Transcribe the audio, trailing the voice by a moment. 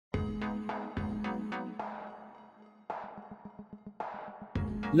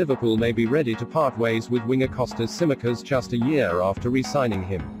Liverpool may be ready to part ways with winger Kostas Tsimikas just a year after re-signing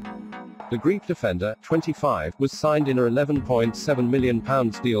him. The Greek defender, 25, was signed in a £11.7 million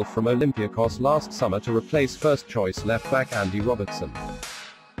deal from Olympiakos last summer to replace first-choice left-back Andy Robertson.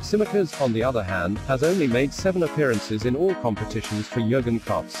 Tsimikas, on the other hand, has only made 7 appearances in all competitions for Jurgen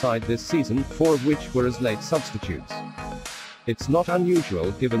Klopp's side this season, 4 of which were as late substitutes. It's not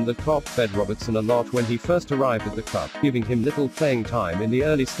unusual, given that Klopp fed Robertson a lot when he first arrived at the club, giving him little playing time in the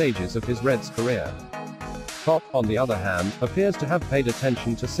early stages of his Reds career. Klopp, on the other hand, appears to have paid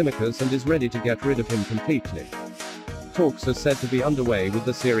attention to Tsimikas and is ready to get rid of him completely. Talks are said to be underway with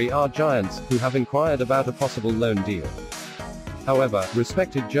the Serie A giants, who have inquired about a possible loan deal. However,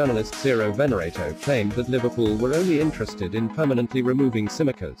 respected journalist Ciro Venerato claimed that Liverpool were only interested in permanently removing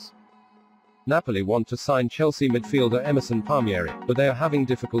Tsimikas. Napoli want to sign Chelsea midfielder Emerson Palmieri, but they are having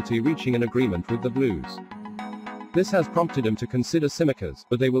difficulty reaching an agreement with the Blues. This has prompted them to consider Tsimikas,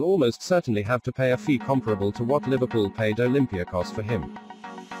 but they will almost certainly have to pay a fee comparable to what Liverpool paid Olympiakos for him.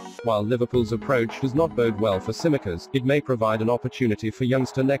 While Liverpool's approach does not bode well for Tsimikas, it may provide an opportunity for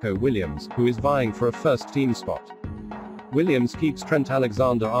youngster Neco Williams, who is vying for a first-team spot. Williams keeps Trent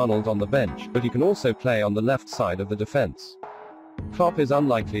Alexander-Arnold on the bench, but he can also play on the left side of the defense. Klopp is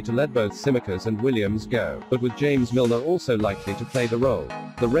unlikely to let both Tsimikas and Williams go, but with James Milner also likely to play the role,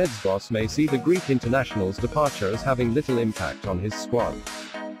 the Reds boss may see the Greek international's departure as having little impact on his squad.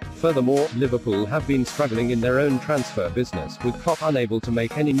 Furthermore, Liverpool have been struggling in their own transfer business, with Klopp unable to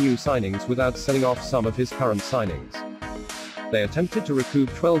make any new signings without selling off some of his current signings. They attempted to recoup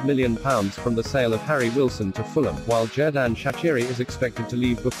 £12 million from the sale of Harry Wilson to Fulham, while Xherdan Shaqiri is expected to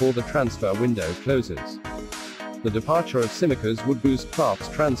leave before the transfer window closes. The departure of Tsimikas would boost Klopp's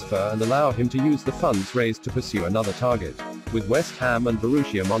transfer and allow him to use the funds raised to pursue another target. With West Ham and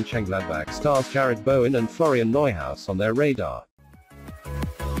Borussia Mönchengladbach stars Jared Bowen and Florian Neuhaus on their radar.